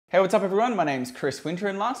Hey, what's up everyone? My name's Chris Winter,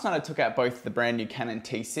 and last night I took out both the brand new Canon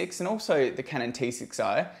T6 and also the Canon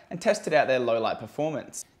T6i and tested out their low light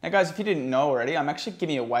performance. Now guys, if you didn't know already, I'm actually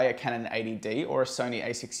giving away a Canon 80D or a Sony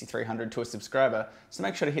a6300 to a subscriber, so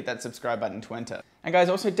make sure to hit that subscribe button to enter. And guys,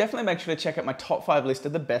 also definitely make sure to check out my top 5 list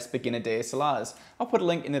of the best beginner DSLRs. I'll put a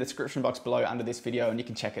link in the description box below under this video and you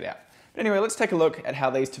can check it out. But anyway, let's take a look at how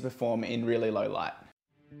these two perform in really low light.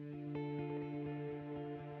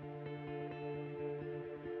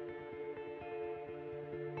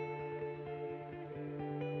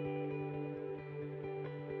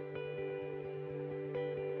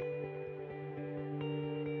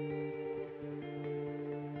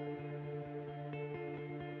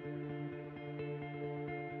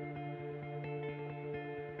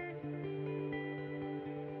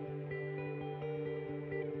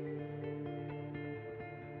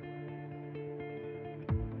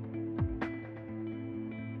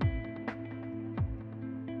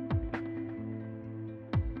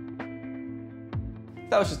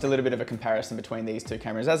 That was just a little bit of a comparison between these two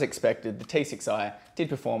cameras. As expected, the T6i did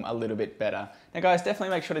perform a little bit better. Now guys, definitely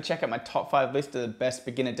make sure to check out my top 5 list of the best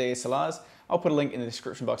beginner DSLRs. I'll put a link in the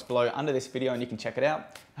description box below under this video and you can check it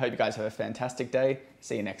out. I hope you guys have a fantastic day.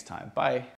 See you next time. Bye.